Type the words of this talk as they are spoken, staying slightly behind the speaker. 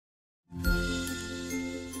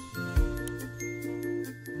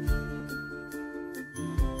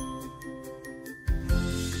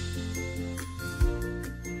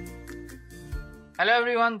Hello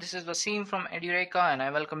everyone, this is Wasim from Edureka and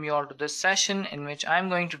I welcome you all to this session in which I'm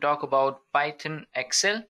going to talk about Python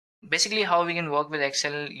Excel. Basically how we can work with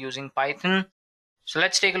Excel using Python. So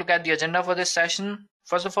let's take a look at the agenda for this session.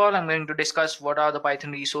 First of all, I'm going to discuss what are the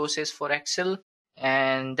Python resources for Excel,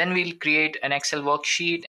 and then we'll create an Excel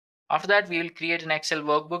worksheet. After that, we will create an Excel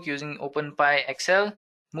workbook using Openpyxl.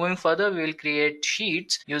 Moving further, we will create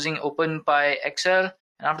sheets using Openpyxl.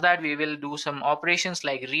 And after that, we will do some operations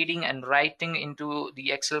like reading and writing into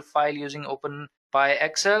the Excel file using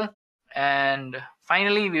Openpyxl. And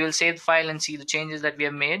finally, we will save the file and see the changes that we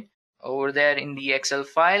have made over there in the Excel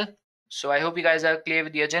file. So I hope you guys are clear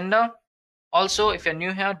with the agenda. Also, if you're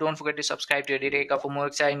new here, don't forget to subscribe to Edureka for more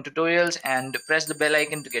exciting tutorials and press the bell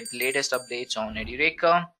icon to get the latest updates on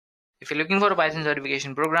Edureka. If you're looking for a Python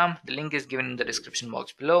certification program, the link is given in the description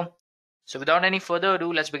box below. So without any further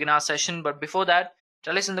ado, let's begin our session. But before that,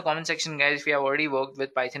 tell us in the comment section, guys, if you have already worked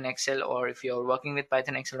with Python Excel, or if you're working with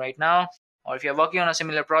Python Excel right now, or if you're working on a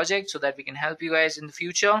similar project, so that we can help you guys in the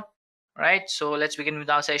future. Right, so let's begin with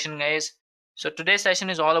our session, guys. So today's session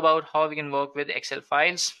is all about how we can work with Excel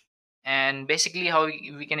files and basically how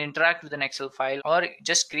we can interact with an Excel file or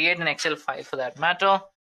just create an Excel file for that matter.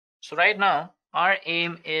 So right now our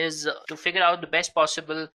aim is to figure out the best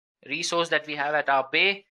possible resource that we have at our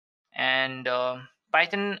bay, and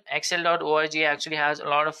pythonexcel.org actually has a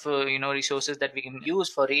lot of resources that we can use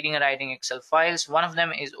for reading and writing Excel files. One of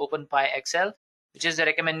them is Openpyxl, which is the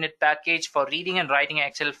recommended package for reading and writing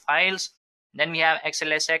Excel files. Then we have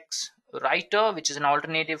XLSX Writer, which is an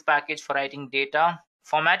alternative package for writing data,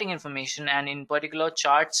 formatting information, and in particular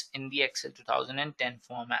charts in the Excel 2010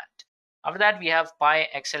 format. After that, we have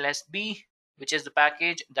PyXLSB, which is the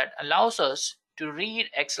package that allows us to read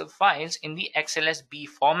Excel files in the XLSB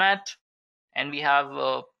format. And we have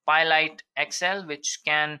PyLite XL, which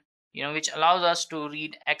allows us to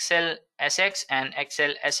read Excel SX and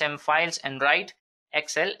Excel SM files and write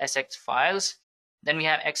Excel SX files. Then we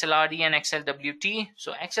have XLRD and XLWT.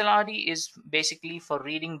 So XLRD is basically for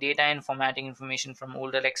reading data and formatting information from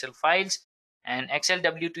older Excel files, and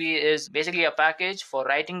XLWT is basically a package for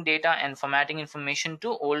writing data and formatting information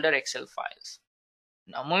to older Excel files.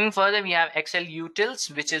 Now moving further, we have Excel Utils,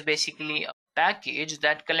 which is basically a package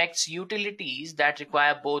that collects utilities that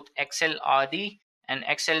require both XLRD and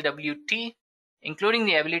XLWT, including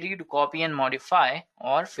the ability to copy and modify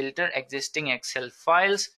or filter existing Excel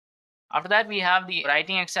files. After that, we have the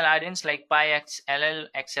writing Excel add-ins like PyXLL,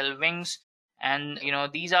 Excel Wings, and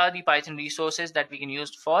these are the Python resources that we can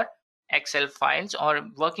use for Excel files or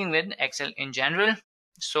working with Excel in general.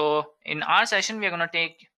 So in our session, we are going to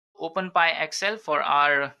take Openpyxl for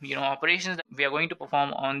our operations that we are going to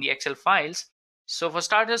perform on the Excel files. So for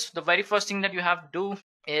starters, the very first thing that you have to do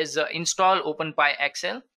is install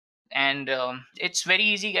Openpyxl, and it's very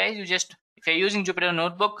easy, guys. If you're using Jupyter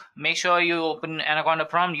Notebook, make sure you open Anaconda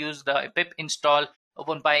prompt, use the pip install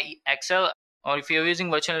Openpyxl, or if you're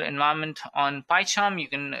using virtual environment on PyCharm, you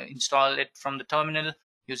can install it from the terminal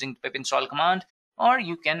using pip install command, or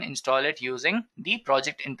you can install it using the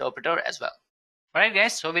project interpreter as well. Alright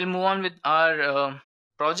guys, so we'll move on with our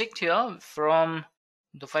project here. From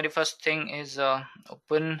the very first thing is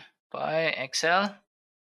Openpyxl.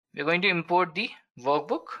 We're going to import the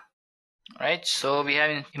workbook. Right, so we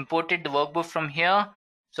have imported the workbook from here.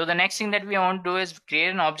 So the next thing that we want to do is create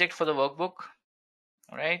an object for the workbook.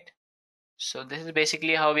 All right, so this is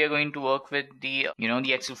basically how we are going to work with the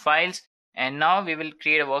the Excel files. And now we will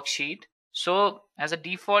create a worksheet. So as a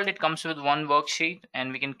default, it comes with one worksheet,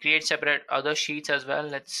 and we can create separate other sheets as well.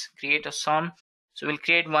 Let's create a sum. So we'll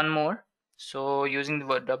create one more. So using the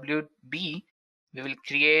word WB, we will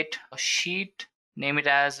create a sheet, name it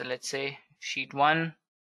as, let's say, sheet 1.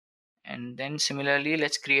 And then similarly,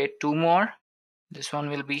 let's create two more. This one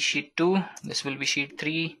will be sheet 2, this will be sheet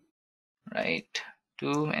 3, right?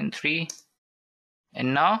 2 and 3.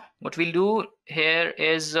 And now what we'll do here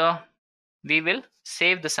is we will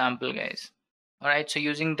save the sample, guys. All right, so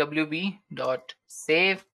using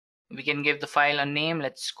wb.save, we can give the file a name.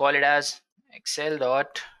 Let's call it as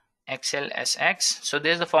excel.xlsx. So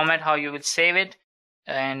this is the format how you will save it.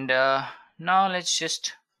 And now let's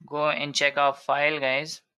just go and check our file,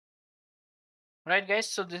 guys. Right guys,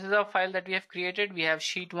 so this is our file that we have created. We have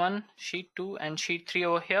sheet 1, sheet 2 and sheet 3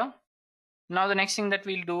 over here. Now the next thing that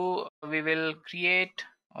we'll do, we will create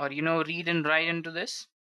or read and write into this.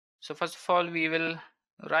 So first of all, we will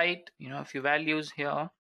write a few values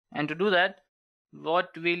here, and to do that,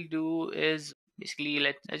 what we'll do is basically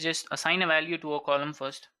let's just assign a value to a column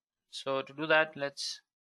first. So to do that, let's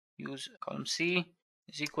use column C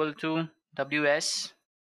is equal to WS.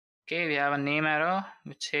 Okay, we have a name error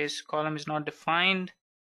which says column is not defined.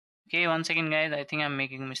 Okay, 1 second guys, I think I'm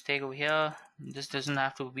making a mistake over here. This doesn't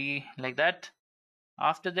have to be like that.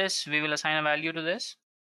 After this we will assign a value to this.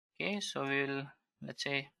 Okay, so we will, let's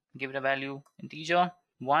say, give it a value integer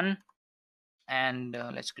 1, and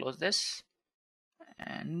let's close this,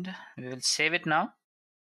 and we will save it now.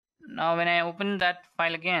 Now when I open that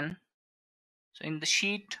file again, so in the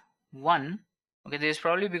sheet 1, okay, this is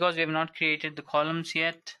probably because we have not created the columns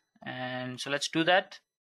yet, and so let's do that.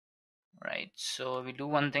 Right, so we do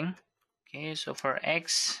one thing. Okay, so for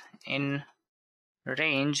x in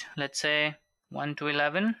range, let's say 1 to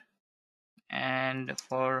 11, and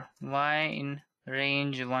for y in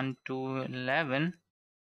range 1 to 11,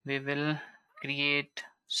 we will create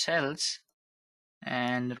cells,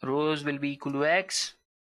 and the rows will be equal to x,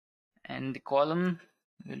 and the column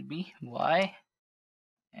will be y.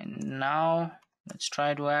 And now let's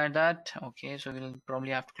try to add that. Okay, so we'll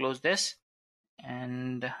probably have to close this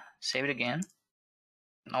and save it again.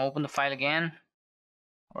 Now open the file again.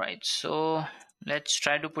 Alright, so let's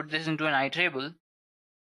try to put this into an iterable.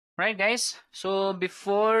 Right guys, so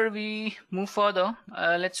before we move further,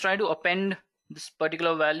 let's try to append this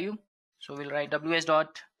particular value. So we'll write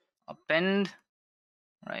ws.append.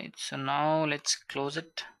 Right, so now let's close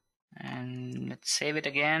it and let's save it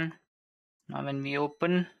again. Now when we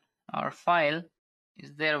open our file,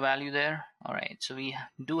 is there a value there? Alright, so we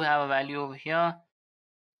do have a value over here.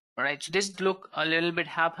 Alright, so this look a little bit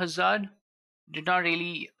haphazard. Did not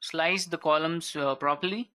really slice the columns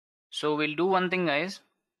properly. So we'll do one thing guys.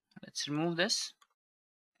 Let's remove this,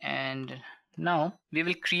 and now we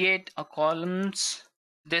will create a columns.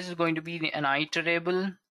 This is going to be an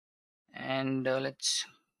iterable, and let's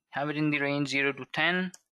have it in the range 0 to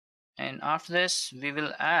 10. And after this we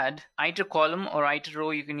will add iter column or iter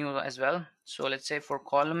row, you can use as well. So let's say for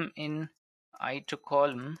column in iter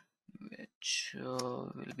column, which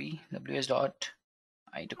will be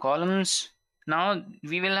ws.iter columns. Now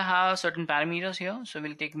we will have certain parameters here. So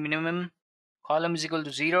we'll take minimum column is equal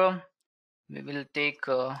to 0. We will take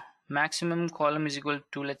maximum column is equal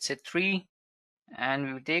to, let's say, 3, and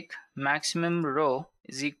we will take maximum row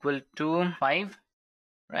is equal to 5.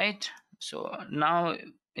 Right, so now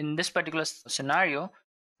in this particular scenario,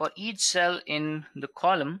 for each cell in the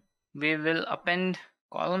column we will append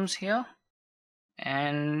columns here,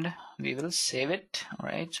 and we will save it. All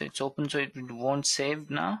right, so it's open, so it won't save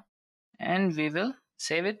now, and we will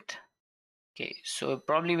save it. Okay, so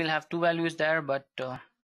probably we'll have two values there, but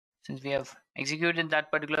since we have executed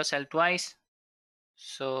that particular cell twice,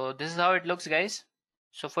 so this is how it looks guys.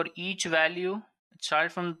 So for each value,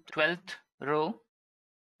 start from 12th row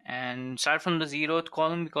and start from the 0th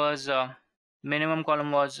column, because minimum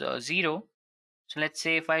column was 0. So let's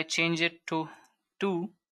say if I change it to 2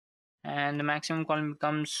 and the maximum column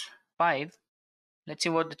becomes 5, let's see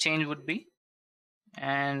what the change would be.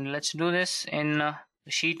 And let's do this in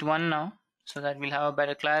sheet 1 now, so that we'll have a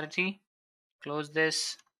better clarity. Close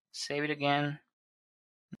this, save it again.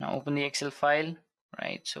 Now open the Excel file.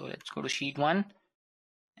 Right, so let's go to sheet 1,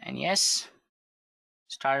 and yes,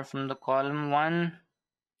 start from the column 1,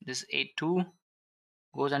 this A2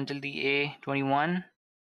 goes until the A21,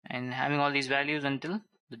 and having all these values until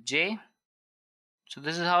the J. So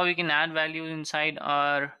this is how we can add values inside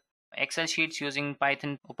our Excel sheets using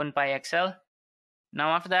Python Openpyxl.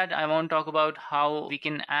 Now after that, I want to talk about how we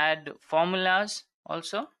can add formulas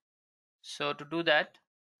also. So to do that,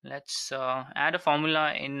 let's add a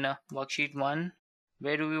formula in worksheet 1.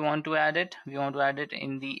 Where do we want to add it? We want to add it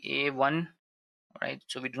in the A1. Right,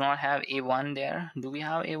 so we do not have A1 there. Do we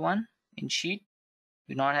have A1 in sheet?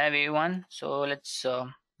 We do not have A1, so let's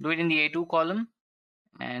do it in the A2 column.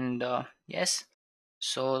 And yes,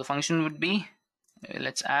 so the function would be,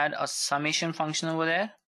 let's add a summation function over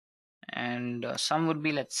there, and sum would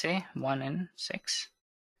be, let's say, 1 and 6.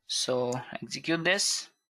 So execute this,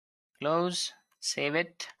 close, save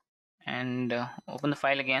it, and open the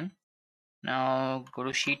file again. Now go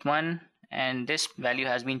to sheet 1, and this value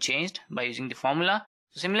has been changed by using the formula.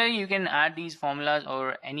 So similarly, you can add these formulas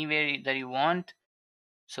or anywhere that you want.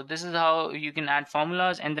 So this is how you can add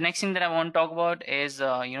formulas. And the next thing that I want to talk about is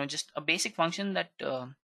just a basic function that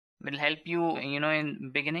will help you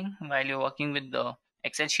in beginning while you're working with the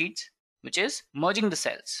Excel sheets, which is merging the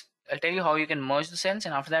cells. I'll tell you how you can merge the cells,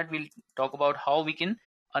 and after that we'll talk about how we can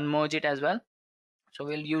unmerge it as well. So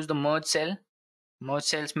we'll use the merge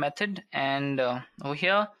cells method, and over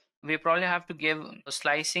here we probably have to give a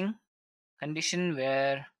slicing condition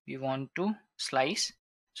where we want to slice.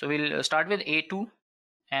 So we'll start with A2,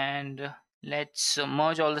 and let's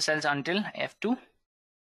merge all the cells until F2.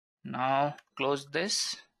 Now close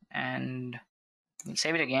this, and we'll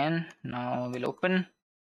save it again. Now we'll open,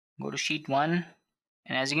 go to sheet 1,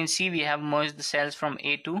 And as you can see, we have merged the cells from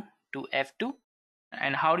A2 to F2.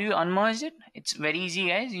 And how do you unmerge it? It's very easy,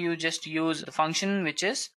 guys. You just use the function which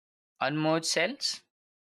is unmerge cells,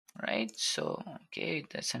 right? So okay,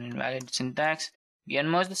 that's an invalid syntax. We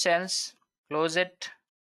unmerge the cells, close it,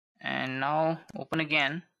 and now open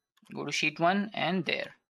again, go to sheet 1, and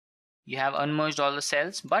there you have unmerged all the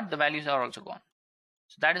cells, but the values are also gone.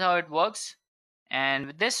 So that is how it works. And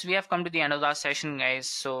with this, we have come to the end of our session, guys.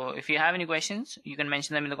 So if you have any questions, you can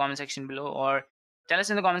mention them in the comment section below, or tell us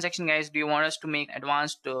in the comment section, guys, do you want us to make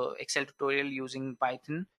advanced Excel tutorial using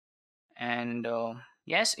Python? And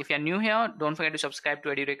yes, if you're new here, don't forget to subscribe to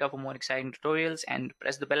Edureka for more exciting tutorials, and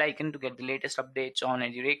press the bell icon to get the latest updates on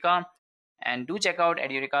Edureka. And do check out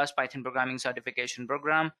Edureka's Python programming certification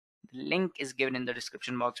program. The link is given in the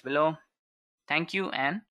description box below. Thank you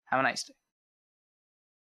and have a nice day.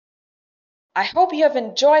 I hope you have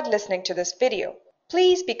enjoyed listening to this video.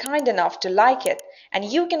 Please be kind enough to like it, and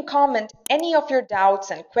you can comment any of your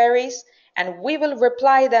doubts and queries, and we will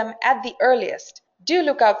reply them at the earliest. Do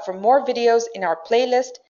look out for more videos in our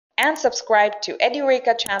playlist and subscribe to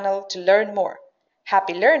Edureka channel to learn more.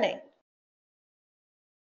 Happy learning!